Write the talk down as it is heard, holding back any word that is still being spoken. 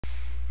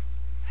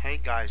Hey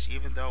guys,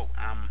 even though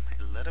I'm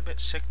a little bit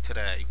sick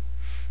today,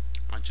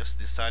 I just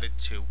decided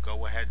to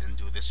go ahead and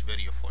do this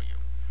video for you.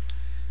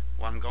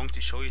 What I'm going to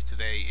show you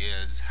today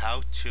is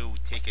how to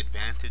take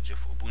advantage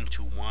of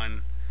Ubuntu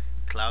One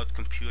cloud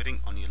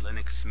computing on your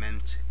Linux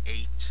Mint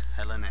 8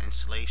 Helena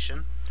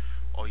installation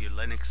or your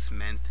Linux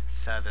Mint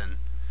 7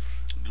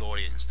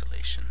 Gloria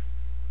installation.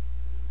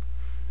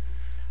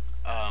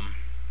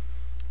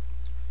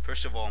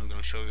 First of all, I'm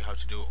going to show you how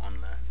to do it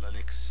on the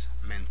Linux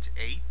Mint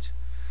 8.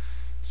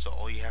 So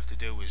all you have to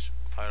do is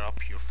fire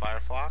up your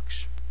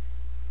Firefox,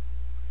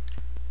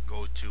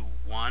 go to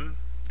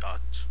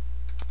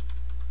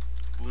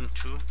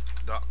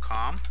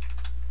one.ubuntu.com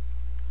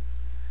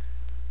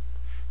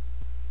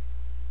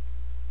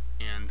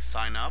and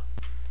sign up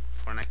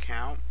for an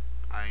account.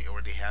 I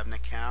already have an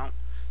account,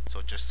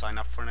 so just sign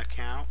up for an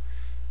account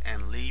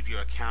and leave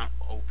your account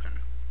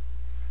open.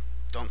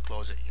 Don't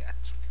close it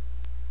yet.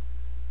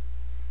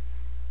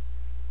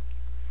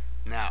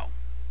 Now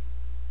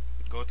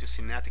go to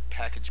Synaptic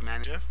Package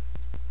Manager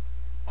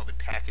or the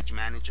Package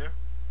Manager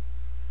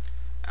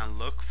and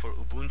look for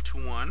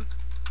Ubuntu One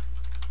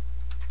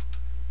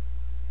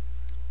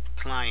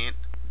Client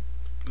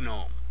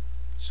GNOME.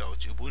 So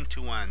it's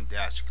Ubuntu One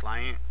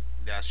 -client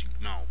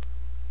GNOME.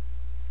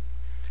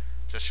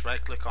 Just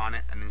right click on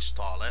it and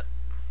install it.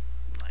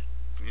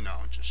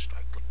 Just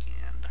right click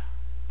and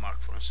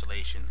mark for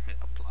installation, hit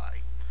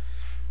apply.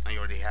 I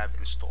already have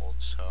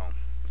installed, so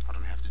I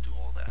don't have to do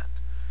all that.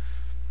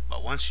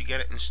 But once you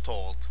get it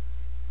installed,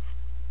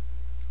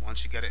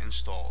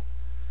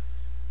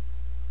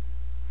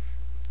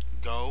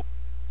 go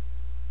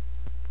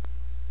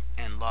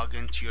and log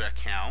into your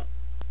account.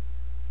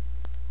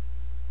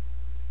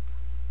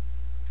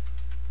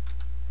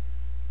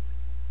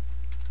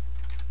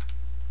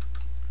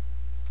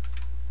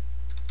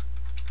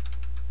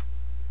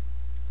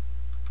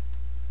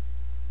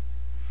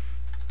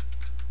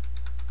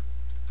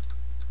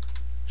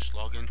 Just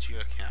log into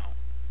your account.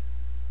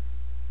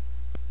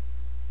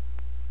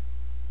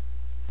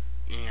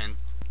 And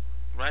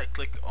right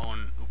click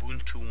on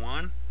Ubuntu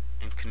One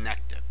and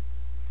connect it.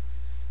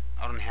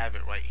 I don't have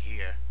it right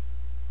here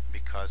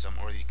because I'm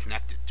already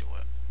connected to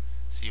it.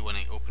 See, when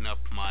I open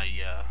up my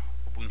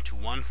Ubuntu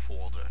One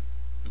folder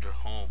under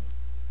Home,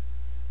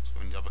 so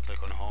when you double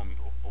click on Home,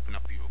 you open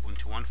up your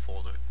Ubuntu One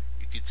folder,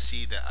 you could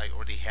see that I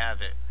already have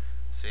it.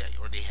 See, I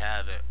already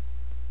have it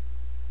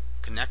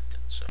connected.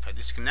 So if I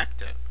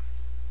disconnect it,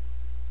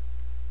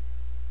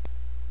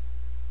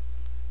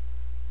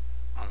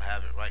 I'll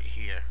have it right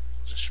here.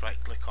 Just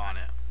right click on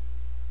it,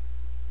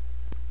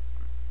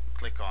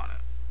 click on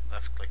it,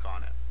 left click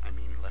on it,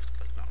 left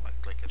click, not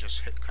right click, and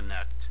just hit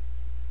connect.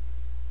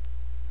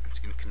 It's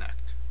gonna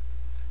connect.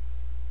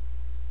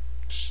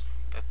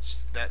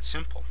 That's that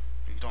simple.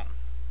 You don't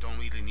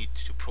really need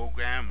to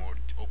program or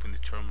open the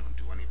terminal and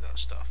do any of that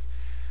stuff.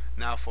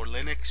 Now for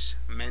Linux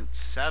Mint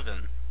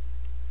 7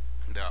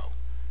 though,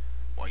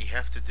 what you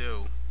have to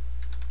do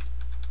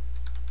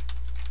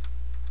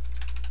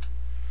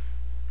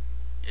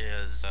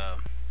is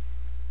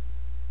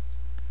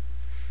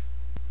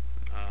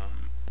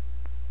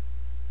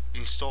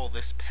install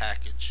this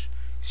package.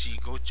 So you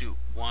go to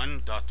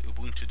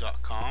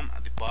one.ubuntu.com.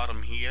 At the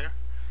bottom here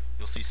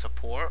you'll see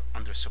support.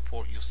 Under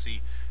support you'll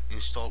see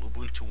install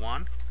Ubuntu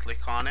One.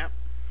 Click on it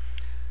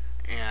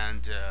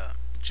and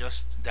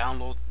just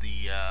download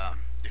the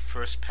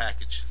first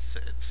package.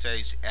 It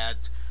says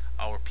add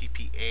our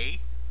PPA.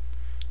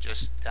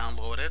 Just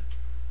download it,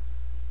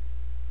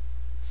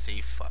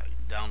 save file,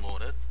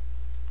 download it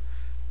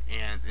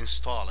and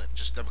install it.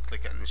 Just double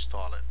click it and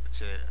install it.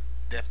 It's a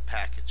dep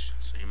package,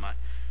 so you might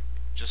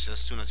just as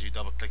soon as you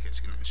double click it, it's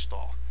going to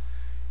install.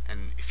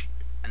 And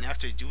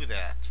after you do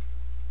that,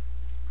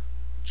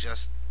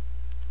 just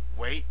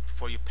wait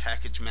for your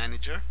package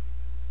manager.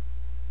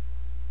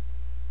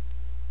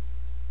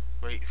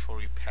 Wait for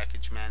your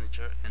package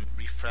manager and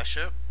refresh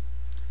it,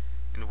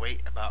 and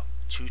wait about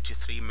 2 to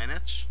 3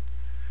 minutes,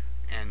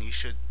 and you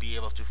should be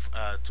able to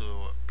find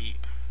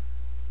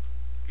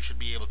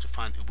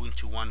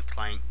Ubuntu One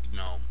Client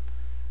GNOME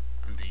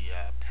on the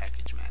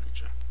package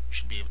manager. You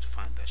should be able to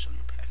find this on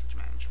your package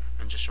manager,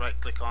 and just right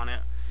click on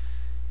it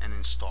and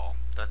install.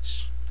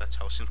 That's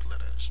how simple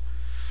it is.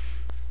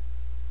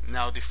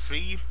 Now the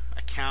free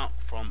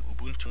account from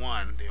Ubuntu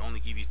One, they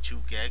only give you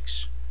 2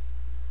 gigs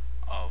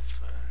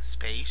of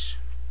space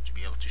to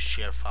be able to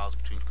share files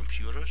between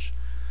computers,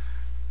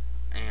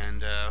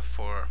 and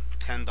for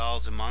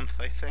 $10 a month,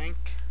 I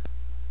think.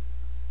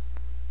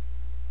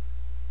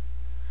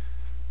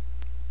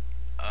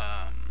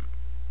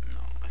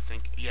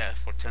 Yeah,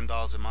 for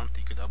 $10 a month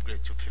you could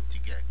upgrade to 50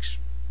 gigs.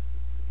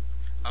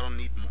 I don't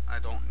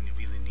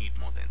really need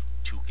more than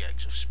 2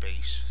 gigs of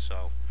space.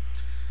 So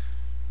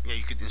yeah,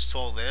 you could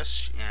install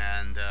this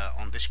and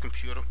on this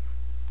computer,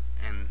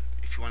 and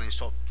if you want to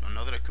install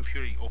another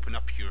computer, you open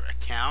up your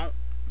account,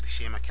 the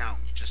same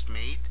account you just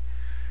made,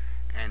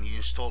 and you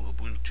install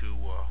Ubuntu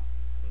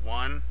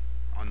One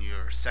on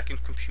your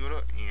second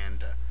computer,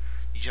 and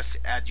you just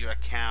add your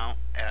account,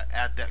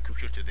 add that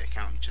computer to the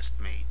account you just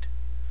made.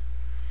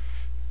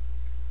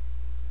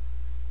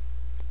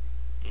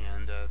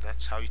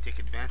 that's how you take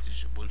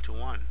advantage of Ubuntu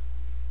One.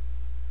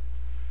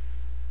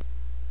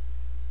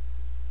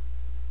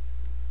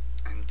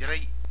 And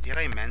did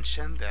I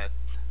mention that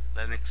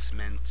Linux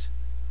Mint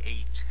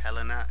 8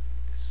 Helena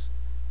is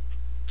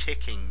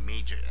kicking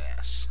major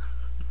ass?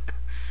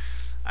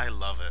 I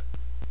love it.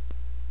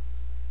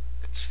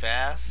 It's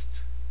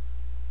fast.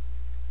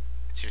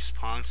 It's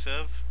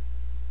responsive.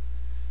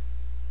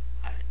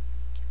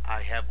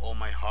 I have all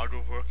my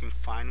hardware working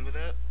fine with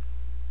it.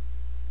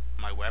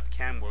 My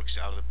webcam works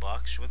out of the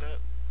box with it.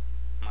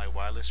 My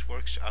wireless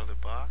works out of the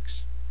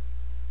box.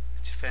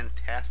 It's a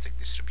fantastic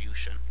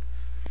distribution.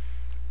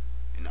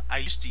 You know, I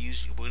used to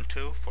use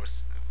Ubuntu for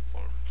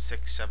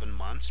 6-7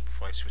 months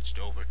before I switched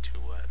over to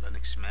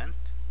Linux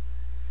Mint,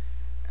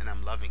 and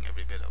I'm loving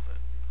every bit of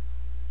it.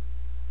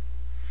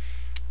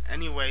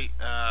 Anyway,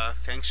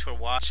 thanks for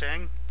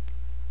watching,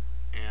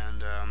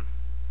 and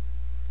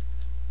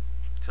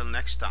till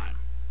next time.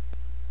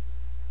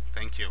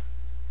 Thank you.